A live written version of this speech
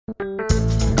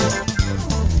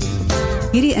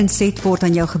Hierdie inset word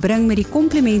aan jou gebring met die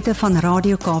komplimente van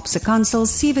Radio Kaapse Kansel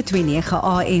 729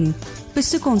 AM.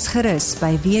 Besoek ons gerus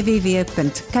by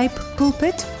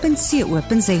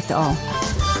www.capepulpit.co.za.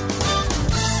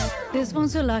 Dis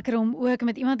ons so lekker om ook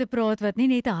met iemand te praat wat nie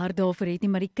net 'n hart daarvoor het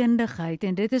nie, maar die kundigheid.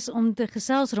 En dit is om te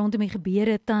gesels rondom die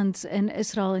gebeure tans in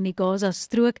Israel en die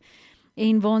Gaza-strook.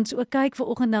 En waar ons ook kyk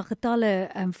vanoggend na getalle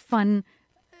van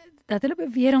dat hulle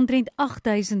beweer omtrent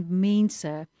 8000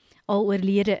 mense al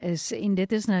oorlede is, en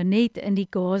dit is nou net in die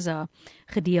Gaza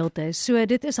gedeelte. So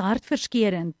dit is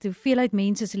hartverskeurend, hoeveelheid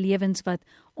mense se lewens wat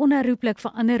onherroepelik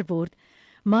verander word.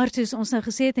 Maar soos ons nou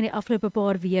gesê het in die afgelope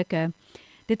paar weke,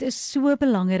 dit is so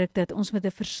belangrik dat ons met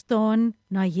 'n verstaan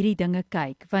na hierdie dinge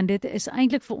kyk, want dit is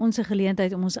eintlik vir ons 'n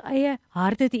geleentheid om ons eie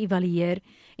harte te evalueer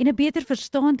en 'n beter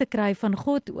verstaan te kry van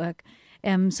God ook,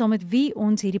 saam met wie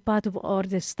ons hierdie pad op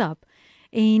aarde stap.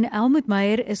 En Helmut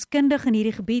Meijer is kundig in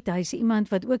hierdie gebied. Hy is iemand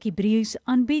wat ook Hebreeuse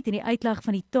aanbied en die uitleg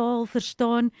van die taal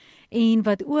verstaan, en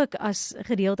wat ook as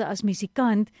gedeelte as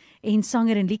musikant en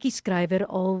sanger en liedjieskrywer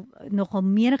al nogal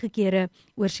menige kere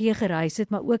oor see gereis het,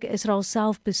 maar ook Israel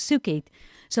self besoek het.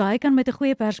 So hy kan met 'n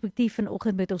goeie perspektief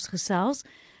vanoggend met ons gesels.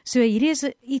 So hierdie is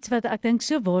iets wat ek dink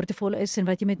so waardevol is en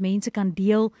wat jy met mense kan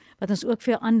deel, wat ons ook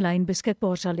vir jou aanlyn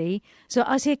beskikbaar sal hê. So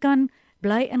as jy kan,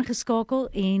 bly ingeskakel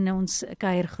en ons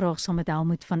kuier graag saam met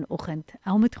Helmut vanoggend.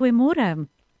 Helmut, goeiemôre.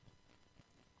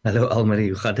 Hallo Almarie,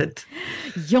 hoe gaan dit?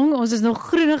 Jong, ons is nog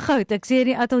groen en goud. Ek sê in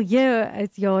die ateljee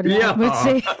uit ek moet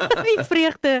sê, die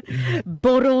vreugde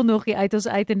borrel nog hier uit ons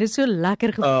uit en dit is so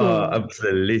lekker gevoel.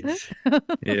 Absoluut.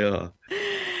 Ja.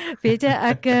 Weet jy,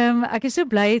 ek is so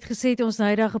bly het gesê het ons nou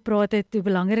eendag gepraat het hoe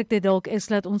belangrik dit dalk is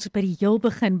dat ons by die heel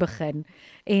begin.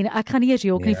 En ek gaan nie eers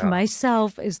jok nie, vir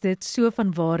myself is dit so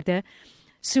van waarde.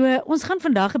 So ons gaan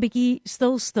vandag 'n bietjie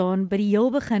stil staan by die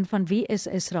heel begin van wie is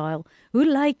Israel? Hoe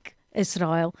lyk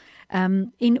Israel?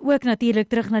 En ook natuurlik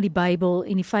terug na die Bybel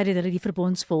en die feit dat hulle die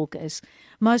verbondsvolk is.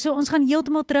 Maar so ons gaan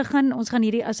heeltemal teruggaan, ons gaan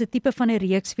hierdie as 'n tipe van 'n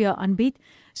reeks vir jou aanbied.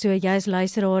 So jy as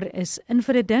luisteraar is in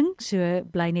vir 'n ding, so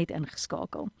bly net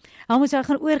ingeskakel. Ons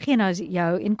gaan oorgee na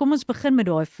jou en kom ons begin met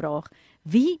daai vraag.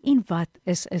 Wie en wat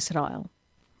is Israel?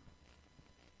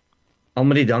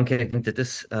 Almarie, dankie. Ek dink dit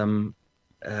is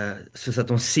soos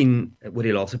dat ons sien oor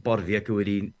die laaste paar weke hoe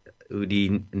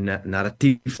die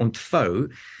narratief ontvou,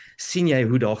 sien jy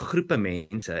hoe daar groepe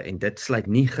mense, en dit sluit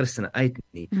nie Christene uit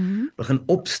nie, begin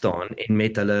opstaan en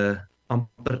met hulle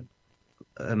amper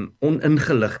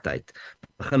oningeligtheid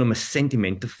begin om 'n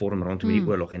sentiment te vorm rondom die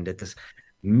oorlog, en dit is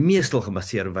meestal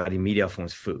gebaseer op wat die media vir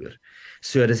ons voer.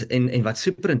 So dis en wat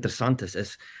super interessant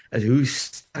is hoe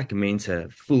sterk mense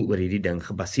voel oor hierdie ding,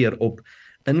 gebaseer op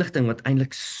inligting wat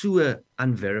eintlik so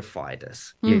unverified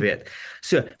is, jy weet.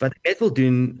 So wat ek wil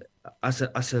doen as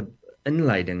 'n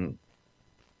inleiding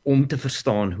om te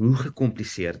verstaan hoe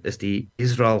gecompliseerd is die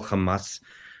Israel-Hamas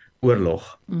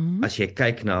oorlog. As jy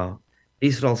kyk na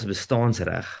Israel se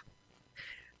bestaansreg,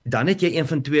 dan het jy een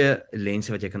van twee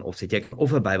lense wat jy kan opset. Jy kan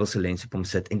of 'n Bybelse lens op hom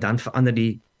sit en dan verander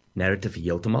die narrative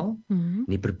heeltemal. En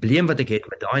die probleem wat ek het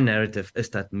met daai narrative is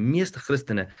dat meeste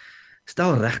Christene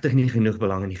stel regtig nie genoeg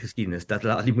belang in die geskiedenis, dat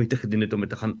hulle al die moeite gedoen het om dit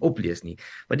te gaan oplees nie.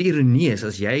 Maar die ironie is,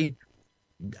 as jy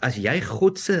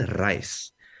God se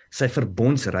reis, sy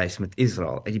verbondsreis met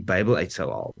Israel uit die Bybel uit sou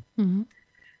haal,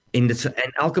 en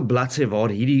elke bladsy waar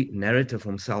hierdie narrative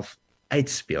homself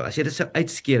uitspeel, as jy dit sou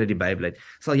uitskeer uit die Bybel uit,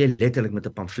 sal jy letterlik met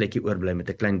 'n pamfletjie oorbly met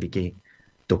 'n klein bietjie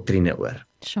doktrine oor.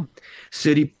 Sure.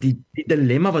 So die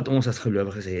dilemma wat ons as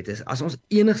gelowiges het is, as ons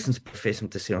enigstens profess om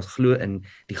te sê ons glo in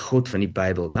die God van die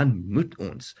Bybel, dan moet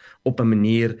ons op 'n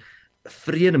manier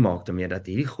vrede maak daarmee dat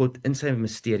hierdie God in sy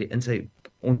misterie, in sy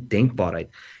ondenkbaarheid,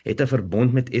 het 'n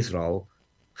verbond met Israel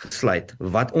gesluit,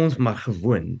 wat ons maar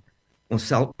gewoon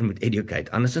onsself moet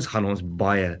educate, andersins gaan ons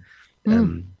baie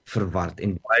verward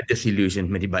en baie disillusioned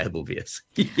met die Bybel wees.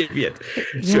 Jy weet.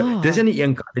 So, dis aan die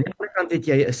een kant. Aan die ander kant het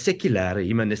jy 'n sekulêre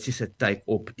humanistiese kyk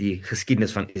op die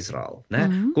geskiedenis van Israel, né?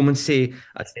 Kom ons sê,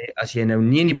 as jy nou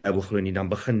nie in die Bybel glo nie, dan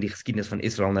begin die geskiedenis van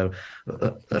Israel nou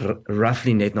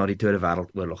roughly net na die Tweede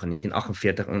Wêreldoorlog in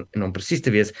 1948, en om presies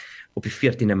te wees, op die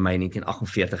 14de Mei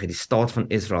 1948 het die staat van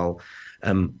Israel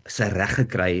sy reg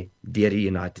gekry deur die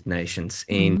United Nations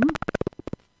en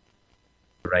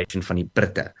van die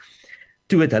Britte.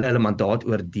 Toe het hulle mandaat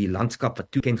oor die landskap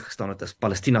wat toekend gestaan het as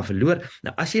Palestina verloor.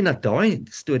 Nou as jy na daai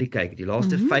storie kyk, die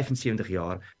laaste 75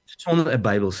 jaar sonder 'n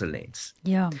Bybelse lens,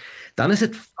 dan is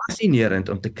dit fascinerend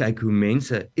om te kyk hoe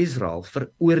mense Israel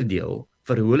veroordeel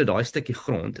vir hoe hulle daai stukkie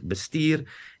grond bestuur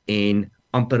en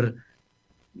amper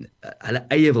hulle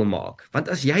eie wil maak. Want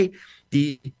as jy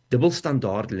die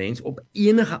dubbelstandaard lens op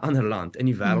enige ander land in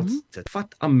die wêreld sit.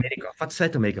 Vat Amerika, vat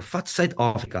Suid-Amerika, vat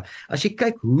Suid-Afrika. As jy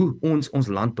kyk hoe ons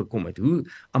land bekom het, hoe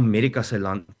Amerika sy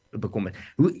land bekom het,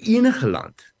 hoe enige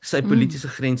land sy politiese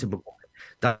grense bekom het,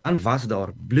 dan was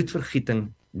daar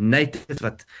bloedvergieting, natives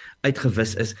wat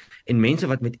uitgewis is en mense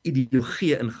wat met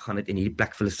ideologie ingegaan het en hierdie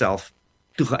plek vir hulle self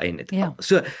toegeëien het. Ja.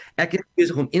 So ek is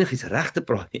besig om enigiets reg te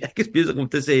praat. Ek is besig om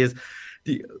te sê is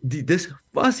dis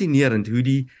fascinerend hoe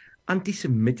die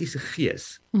antisemitiese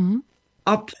gees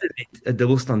absoluut 'n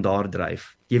dubbelstandaard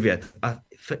dryf. Jy weet,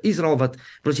 vir Israel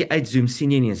as jy uitzoom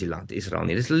sien jy nie eens die land Israel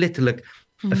nie. Dis letterlik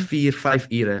 'n 4-5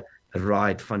 ure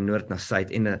ride van noord na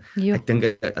suid en ek dink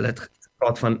hulle het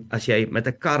gepraat van as jy met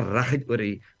 'n kar reguit oor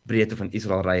die breedte van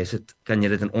Israel ry, kan jy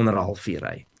dit in onder 'n halfuur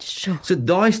ry. So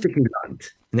daai stukkie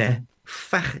land, né,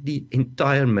 veg die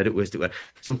entire Midde-Ooste oor.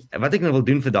 So, wat ek nou wil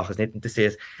doen vandag is net om te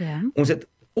sê ons het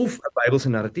of 'n Bybelse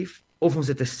narratief of ons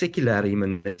het 'n sekulêre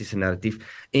humanistiese narratief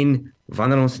en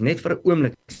wanneer ons net vir 'n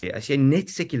oomblik sê as jy net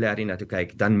sekulêr hierna toe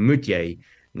kyk, dan moet jy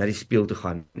na die spieël toe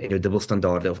gaan en jou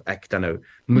dubbelstandaarde of ek dan nou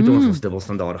moet ons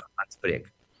dubbelstandaarde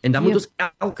aanspreek. En dan moet ons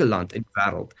elke land in die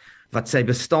wêreld wat sy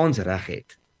bestaansreg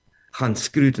het, gaan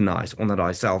scrutinise onder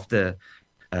daai selfde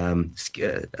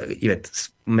jy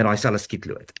weet, met daai selfde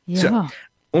skietlood. So,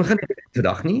 ons gaan nie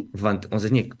vandag nie, want ons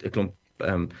is nie 'n klomp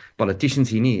politicians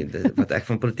hier nie, wat ek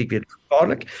van politiek weet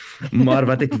gevaarlik, maar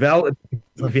wat ek wel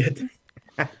weet,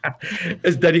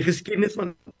 is dat die geskiedenis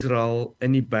van Israel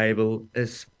in die Bybel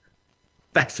is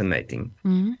fascinating.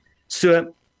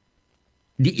 So,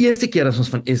 die eerste keer as ons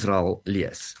van Israel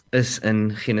lees, is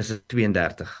in Genesis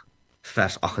 32,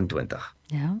 vers 28.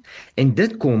 Ja. En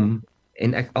dit kom,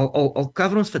 en ek al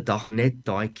cover ons vandag net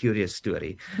daai curious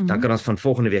story, dan kan ons van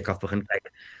volgende week af begin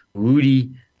kyk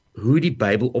hoe die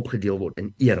Bybel opgedeel word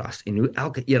in eras en hoe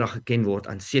elke era geken word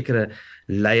aan sekere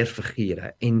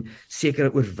leierfigure en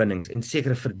sekere oorwinnings en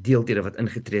sekere verdeeldhede wat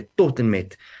ingetree het tot en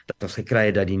met dat ons gekry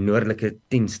het dat die noordelike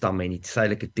 10 stamme en die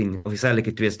suidelike 10 of die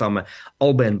suidelike 2 stamme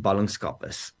albei in ballingskap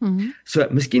is. So,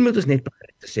 miskien moet ons net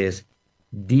begin te sê is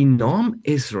die naam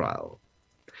Israel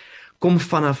kom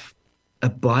vanaf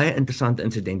 'n baie interessante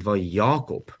insident waar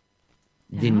Jakob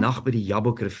die nag by die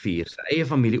Jabok-rivier sy eie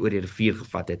familie oor die rivier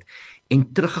gevat het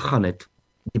en teruggegaan het.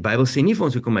 Die Bybel sê nie vir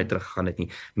ons hoekom hy teruggegaan het nie.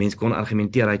 Mense kon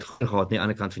argumenteer hy het gehad nie aan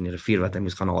die ander kant van die rivier wat hy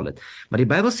moes gaan haal het. Maar die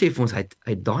Bybel sê vir ons hy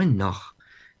het daai nag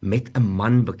met 'n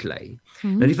man beklei.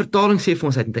 Nou die vertaling sê vir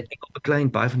ons hy het met 'n engel beklei en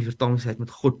baie van die vertalings sê hy het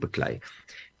met God beklei.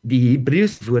 Die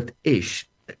Hebreëse woord ish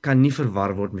kan nie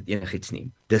verwar word met enigiets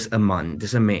nie. Dis 'n man,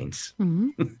 dis 'n mens.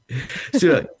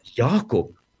 So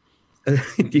Jakob,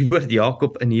 die woord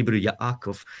Jakob in Hebreë,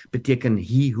 Yaakov, beteken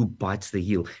he who bites the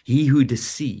heel, he who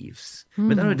deceives.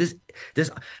 Met ander woorde, dis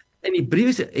in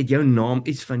Hebreëus het jou naam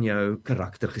iets van jou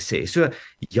karakter gesê. So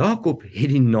Jakob het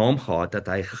die naam gehad dat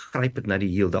hy gegryp het na die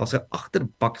heel. Daar's 'n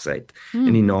agterbaksheid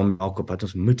in die naam Jakob wat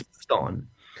ons moet verstaan.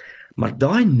 Maar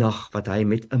daai nag wat hy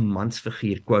met 'n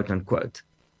mansfiguur quote unquote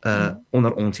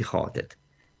onder ons gehad het,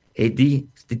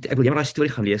 ek wil jy maar daai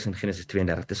storie gaan lees in Genesis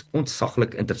 32. Dit is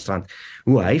ontsaglik interessant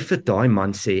hoe hy vir daai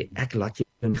man sê ek laat jou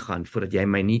ingaan voordat jy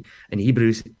my nie in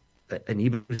Hebreëus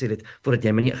sê dit voordat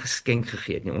jy my nie 'n geskenk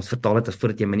gegee het nie. Ons vertaal dit as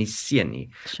voordat jy my nie seën nie.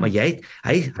 Maar hy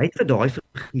het vir daai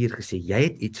figuur gesê jy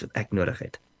het iets wat ek nodig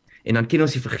het. En dan ken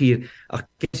ons die figuur,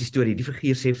 ken ons die storie. Die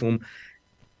figuur sê vir hom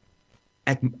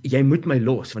jy moet my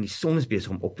los want die son is besig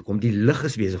om op te kom, die lig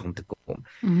is besig om te kom.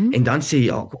 En dan sê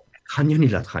Jakob gaan jou nie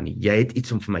laat gaan nie. Jy het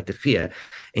iets om vir my te gee.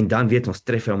 En dan weet ons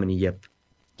tref hy hom in die heup.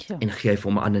 En gee hy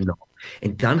vir hom 'n ander naam.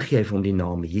 En dan gee hy vir hom die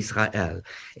naam Israel.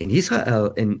 En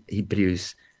Israel in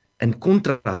Hebreëus in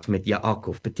kontras met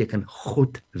Jakob beteken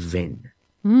God wen.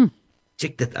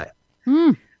 Check dit uit.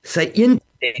 Sy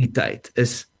identiteit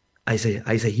is hy's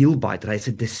 'n heel biter, hy's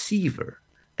 'n deceiver.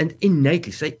 En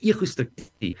innately sy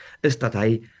ego-struktuur is dat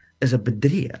hy is 'n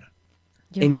bedrieger.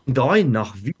 En daai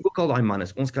nag, wie ook al daai man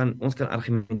is, ons kan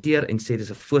argumenteer en sê dis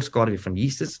 'n voorskaduwee van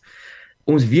Jesus.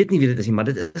 Ons weet nie wie dit is nie, maar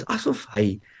dit is asof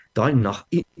hy daai nag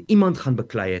iemand gaan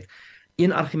beklei het.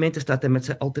 Een argument is dat hy met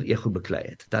sy alter ego beklei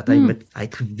het, dat hy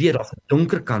het geweet daar's 'n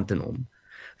donker kant in hom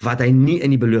wat hy nie in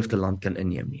die beloofde land kan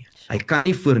inneem nie. Hy kan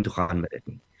nie vorentoe gaan met dit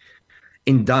nie.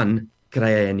 En dan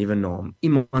kry hy 'n nuwe naam.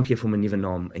 Iemand gee vir hom 'n nuwe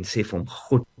naam en sê vir hom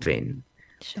God wen.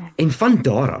 En van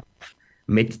daar af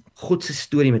met God se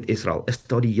storie met Israel is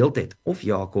daar die heeltyd of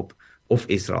Jakob of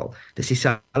Israel. Dis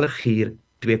dieselfde figuur,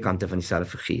 twee kante van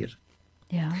dieselfde figuur.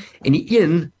 Ja. En die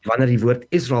een, wanneer die woord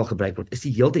Israel gebruik word, is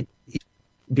die heeltyd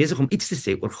besig om iets te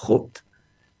sê oor God.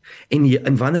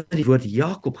 En wanneer die woord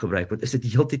Jakob gebruik word, is dit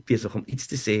die heeltyd besig om iets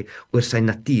te sê oor sy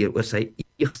natuur, oor sy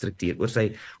ego-struktuur,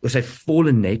 oor sy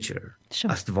fallen nature,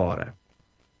 as het ware.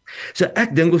 So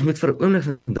ek dink ons moet vir 'n oomblik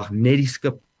vandag net die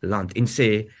skip land en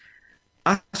sê,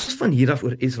 as ons van hier af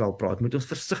oor Israel praat, moet ons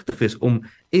versigtig wees om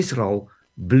Israel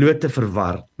bloot te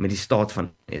verwar met die staat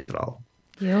van Israel.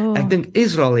 Ja. Ek dink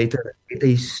Israel het 'n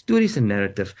historiese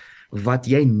narrative wat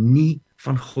jy nie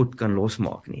van God kan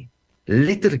losmaak nie.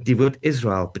 Letterlik die woord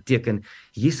Israel beteken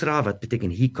Yisra, wat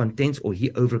beteken he contends or he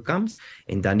overcomes,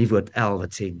 en dan die woord El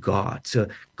wat sê God. So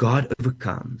God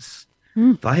overcomes.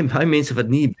 Baie mense wat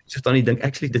nie verstaan nie dink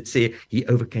actually dit sê he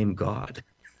overcame God.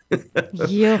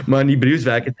 Ja. Maar in Hebreeus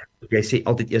werk dit, jy sê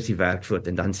altyd eers die werkwoord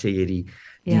en dan sê jy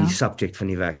die subject van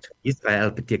die werk.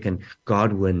 Israel beteken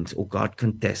God wins or God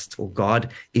contests or God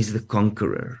is the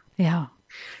conqueror. Ja.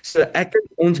 So ek dink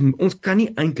ons kan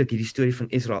nie eintlik hierdie storie van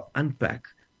Israel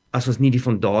unpack as ons nie die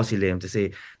fondasie lê om te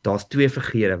sê daar's twee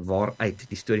figure waaruit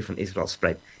die storie van Israel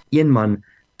spruit. Een man,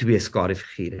 twee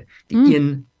skadefigure. Die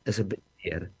een is 'n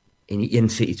beheer en die een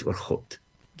sê iets oor God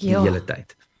die hele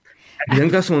tyd. Ek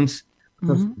dink as ons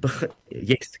begin,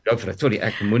 yes, go for it. Sorry,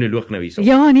 ek monoloog nou hierso.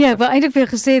 Ja, nee, ek wou eintlik vir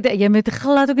jou gesê dat jy moet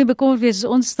glad ook nie bekommerd wees as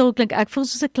ons stil klink. Ek voel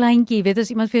soos 'n kleintjie, jy weet as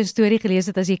iemand vir jou 'n storie gelees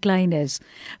het as jy klein is.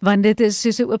 Want dit is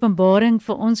soos 'n openbaring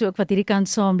vir ons ook wat hierdie kant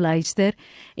saam luister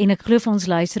en ek glo vir ons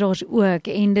luisteraars ook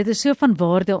en dit is so van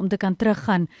waarde om te kan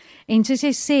teruggaan. En soos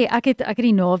jy sê, ek het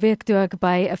die naweek toe ek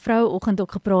by 'n vroueoggend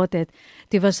ook gepraat het,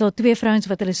 toe was daar twee vrouens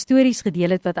wat hulle stories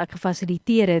gedeel het wat ek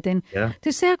gefasiliteer het en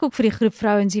toe sê ek ook vir die groep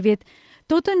vrouens, jy weet,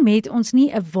 tot en met ons nie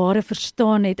 'n ware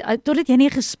verstaan het, totdat jy nie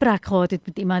 'n gesprek gehad het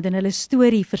met iemand en hulle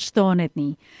storie verstaan het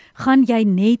nie, gaan jy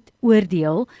net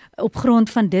oordeel op grond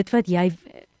van dit wat jy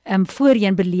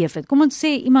voorheen beleef het. Kom ons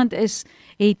sê iemand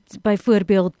het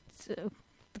byvoorbeeld,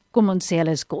 kom ons sê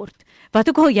hulle is kort. Wat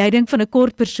ook al jy dink van 'n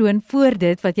kort persoon voor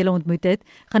dit wat jy ontmoet het,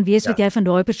 gaan wees wat jy van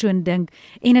daai persoon dink.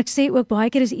 En ek sê ook baie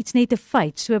keer is iets net 'n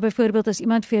feit. So byvoorbeeld as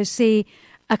iemand vir jou sê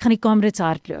ek gaan die Cambridge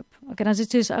hardloop. Okay, dan is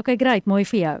dit soos okay, great, mooi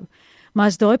vir jou. Maar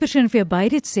as daai persoon vir jou by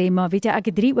dit sê, maar weet jy, ek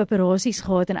het 3 operasies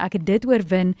gehad en ek het dit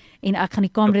oorwin en ek gaan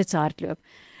die Cambridge hardloop,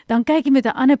 dan kyk jy met 'n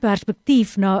ander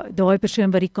perspektief na daai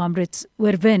persoon wat die Cambridge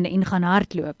oorwin en gaan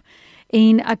hardloop.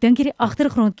 En ek dink hierdie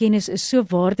agtergrondkennis is so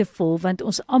waardevol want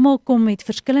ons almal kom met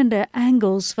verskillende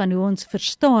angles van hoe ons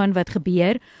verstaan wat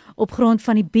gebeur op grond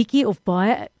van die bietjie of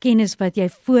baie kennis wat jy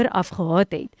vooraf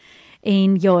gehad het.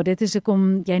 En ja, dit is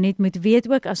hoekom jy net moet weet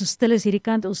ook, as ons stil is hierdie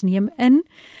kant, ons neem in.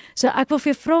 So ek wil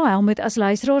vir jou vra, Helmut, as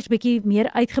luisteraars bietjie meer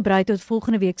uitgebrei tot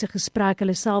volgende week se gesprek,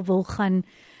 hulle self wil gaan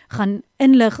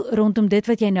inlig rondom dit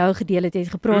wat jy nou gedeel het. Jy het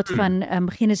gepraat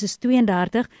van Genesis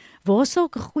 32. Waar sal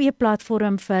 'n goeie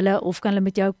platform vir hulle, of kan hulle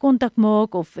met jou kontak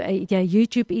maak, of het jy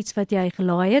YouTube iets wat jy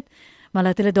gelaai het, maar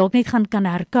dat hulle dalk net kan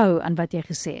herkou aan wat jy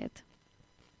gesê het?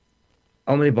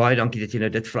 Almal baie dankie dat jy nou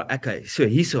dit vra. Okay, so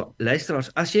hierso,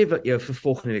 luisteraars, as jy jou vir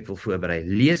volgende week wil voorberei,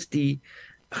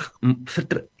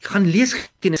 gaan lees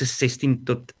Genesis 16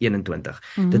 tot 21.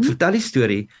 Dit vertel die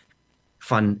storie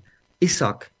van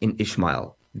Isak en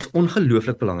Ishmael. Dit is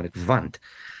ongelooflik belangrik, want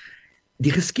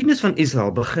die geskiedenis van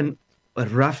Israel begin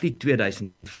roughly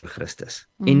 2000 voor Christus.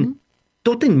 En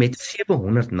tot en met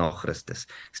 700 na Christus.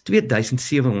 Dit is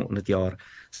 2700 jaar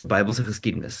Bybelse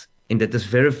geskiedenis. En dit is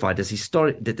verified,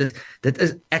 dit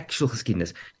is actual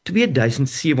geskiedenis.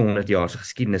 2700 jaar se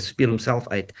geskiedenis speel homself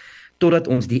uit totdat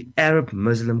ons die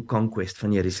Arab-Muslim conquest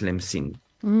van Jerusalem sien.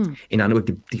 En dan ook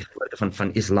die geboorte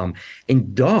van Islam.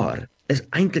 En daar is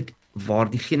eintlik waar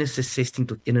die Genesis 16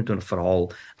 tot 21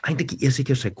 verhaal eintlik die eerste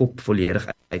keer sy kop volledig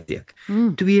uitsteek.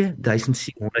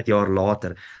 2700 jaar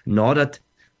later, nadat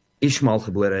Ishmael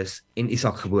gebore is en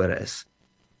Isak gebore is.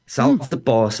 Selfde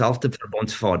pa, selfde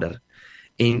verbondsvader.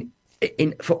 En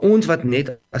vir ons wat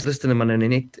net as Christene maar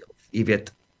net, jy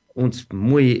weet, ons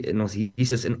mooi en ons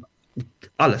Jesus en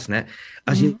alles, né?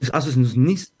 As ons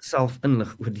nie self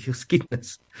inlig oor die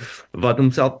geskiedenis wat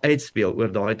homself uitspeel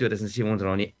oor daai 2700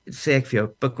 jaar nie, sê ek vir jou,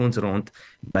 pik ons rond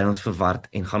by ons verward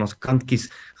en gaan ons kant kies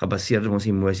gebaseer op ons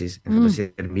emosies en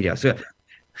gebaseer op media. So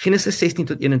Genesis 16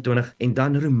 tot 21 en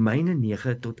dan Romeine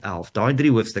 9 tot 11. Daai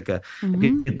 3 hoofstukke. Ek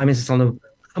weet baie mense sal nou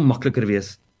makliker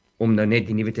wees om nou net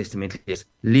die Nuwe Testament te lees.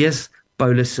 Lees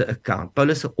Paulus se account,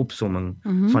 Paulus se opsomming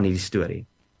van hierdie storie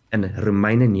in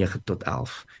Romeine 9 tot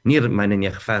 11. Nie Romeine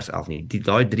 9 vers 11 nie,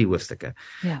 daai 3 hoofstukke.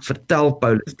 Vertel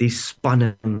Paulus die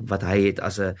spanning wat hy het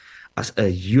as 'n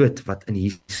Jood wat in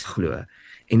Jesus glo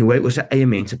en hoe hy oor sy eie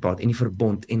mense praat en die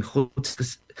verbond en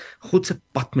God se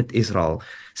pad met Israel,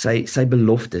 sy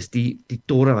beloftes, die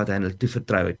Torah wat hy hulle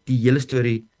toevertrou het. Die hele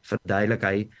storie verduidelik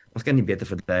hy. Ons kan nie beter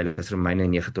verduidelik as Romeine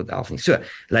 9 tot 11 nie. So,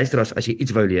 luisteraars, as jy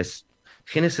iets wou lees,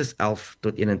 Genesis 11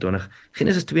 tot 21,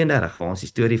 Genesis 32, waar ons die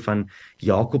storie van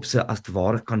Jakob se as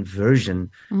ware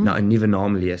conversion na 'n nuwe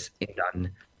naam lees, en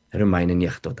dan Romeine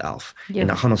 9 tot 11. En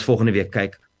dan gaan ons volgende week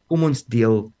kyk, kom ons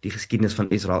deel die geskiedenis van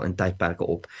Israel in tydperke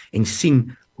op en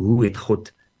sien hoe het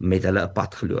God met hulle 'n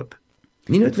pad geloop.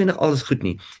 Nie noodwendig alles goed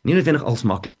nie noodwendig alles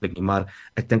maklik nie, maar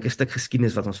ek dink 'n stuk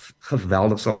geskiedenis wat ons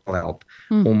geweldig sal help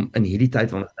om in hierdie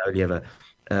tyd waarin ons nou lewe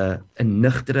 'n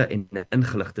nugtere en 'n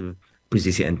ingeligte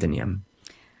posisie in te neem.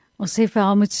 Ons sê vir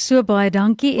Helmut so baie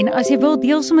dankie, en as jy wil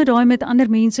deel sommer daai met ander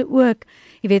mense ook,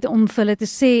 jy weet, om vir hulle te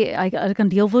sê, hulle kan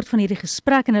deel word van hierdie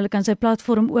gesprek en hulle kan sy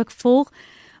platform ook volg,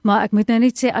 maar ek moet nou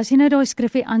net sê, as jy nou daai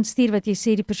skrifgie aanstuur wat jy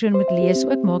sê die persoon moet lees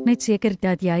ook, maak net seker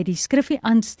dat jy die skrifgie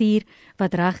aanstuur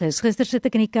wat reg is. Gister sit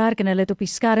ek in die kerk en hulle het op die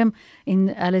skerm en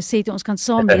hulle sê ons kan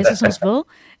saam lees as ons wil,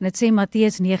 en dit sê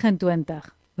Matteus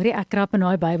 29. Hoorie, ek krap in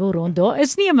daai Bybel rond. Daar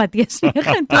is nie 'n Matteus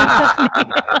 29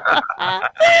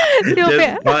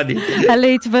 nie. Hulle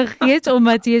het vergeet om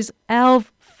Matteus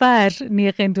 11 vers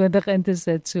 29 in te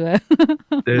sit, so.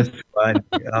 Dis fyn.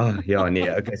 Ja,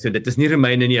 nee, okay, so dit is nie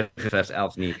Romeine 9 vers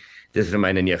 11 nie. Dis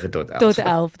Romeine 9 tot 11. Tot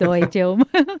 11, daar het jy hom.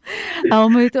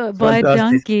 Helmut, baie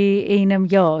dankie, en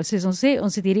ja, soos ons sê,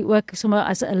 ons het hierdie ook sommer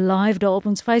as 'n live daar op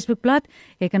ons Facebookblad.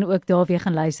 Jy kan ook daar weer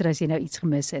gaan luister as jy nou iets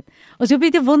gemis het. Ons hoop jy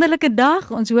het 'n wonderlike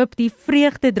dag. Ons hoop die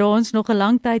vreugde dra ons nog 'n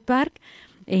lang tydperk,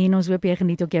 en ons hoop jy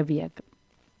geniet ook jou week.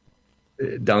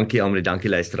 Dankie Amri, dankie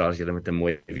luisteraars, julle met 'n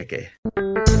mooi week hê.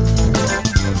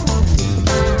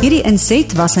 Hierdie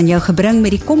inset was aan jou gebring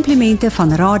met die komplimente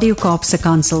van Radio Kaapse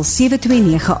Kansel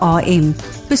 729 AM.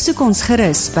 Besoek ons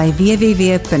gerus by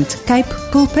www.cape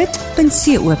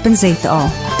pulpit.co.za.